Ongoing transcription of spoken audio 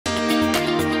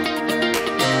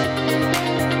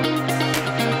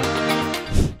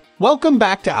Welcome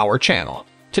back to our channel.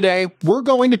 Today, we're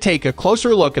going to take a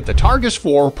closer look at the Targus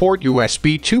 4-port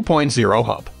USB 2.0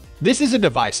 hub. This is a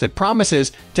device that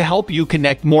promises to help you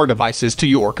connect more devices to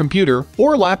your computer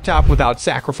or laptop without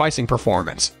sacrificing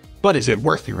performance. But is it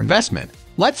worth your investment?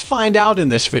 Let's find out in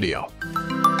this video.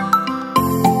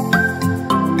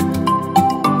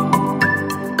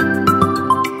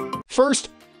 First,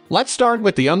 let's start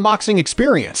with the unboxing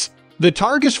experience. The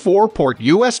Targus 4-port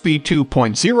USB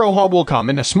 2.0 hub will come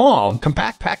in a small,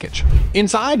 compact package.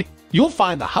 Inside, you'll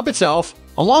find the hub itself,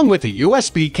 along with a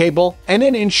USB cable and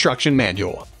an instruction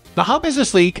manual. The hub is a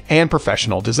sleek and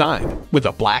professional design, with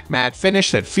a black matte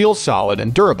finish that feels solid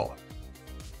and durable.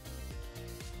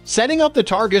 Setting up the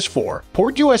Targus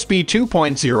 4-port USB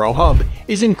 2.0 hub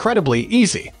is incredibly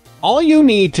easy. All you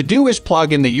need to do is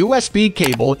plug in the USB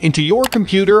cable into your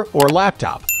computer or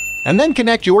laptop, and then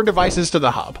connect your devices to the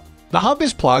hub. The hub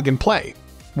is plug and play,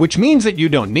 which means that you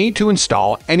don't need to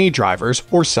install any drivers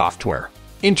or software.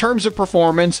 In terms of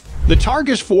performance, the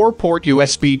Targus 4-port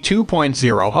USB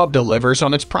 2.0 hub delivers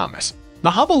on its promise.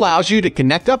 The hub allows you to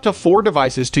connect up to 4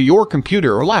 devices to your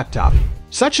computer or laptop,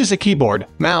 such as a keyboard,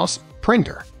 mouse,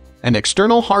 printer, and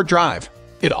external hard drive.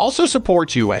 It also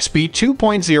supports USB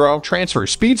 2.0 transfer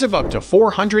speeds of up to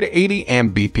 480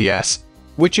 Mbps,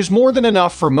 which is more than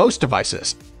enough for most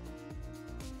devices.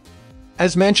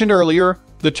 As mentioned earlier,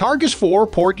 the Targus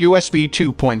 4-port USB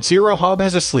 2.0 hub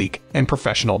has a sleek and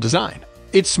professional design.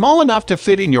 It's small enough to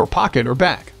fit in your pocket or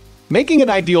bag, making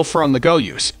it ideal for on-the-go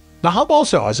use. The hub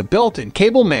also has a built-in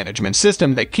cable management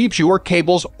system that keeps your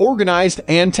cables organized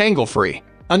and tangle-free.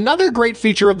 Another great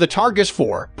feature of the Targus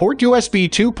 4-port USB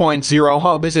 2.0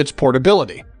 hub is its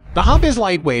portability. The hub is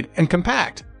lightweight and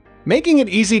compact, making it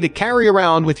easy to carry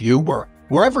around with you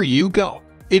wherever you go.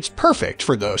 It's perfect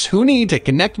for those who need to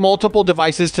connect multiple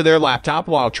devices to their laptop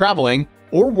while traveling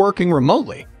or working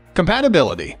remotely.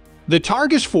 Compatibility. The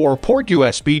Targus 4-port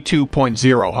USB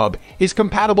 2.0 hub is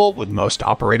compatible with most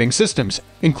operating systems,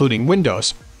 including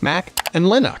Windows, Mac, and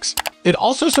Linux. It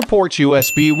also supports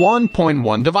USB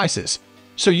 1.1 devices,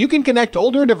 so you can connect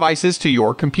older devices to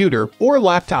your computer or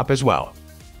laptop as well.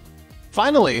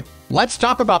 Finally, let's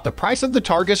talk about the price of the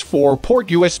Targus 4-port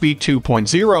USB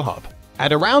 2.0 hub.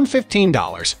 At around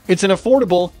 $15, it's an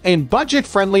affordable and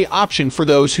budget-friendly option for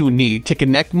those who need to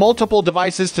connect multiple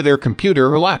devices to their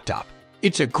computer or laptop.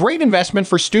 It's a great investment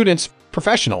for students,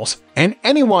 professionals, and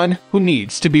anyone who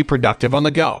needs to be productive on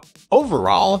the go.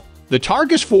 Overall, the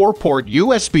Targus 4-port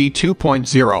USB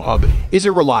 2.0 hub is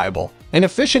a reliable and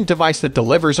efficient device that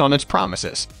delivers on its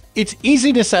promises. It's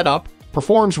easy to set up,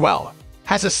 performs well,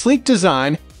 has a sleek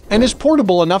design, and is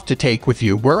portable enough to take with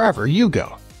you wherever you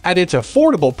go. At its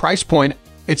affordable price point,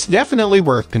 it's definitely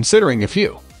worth considering if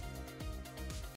you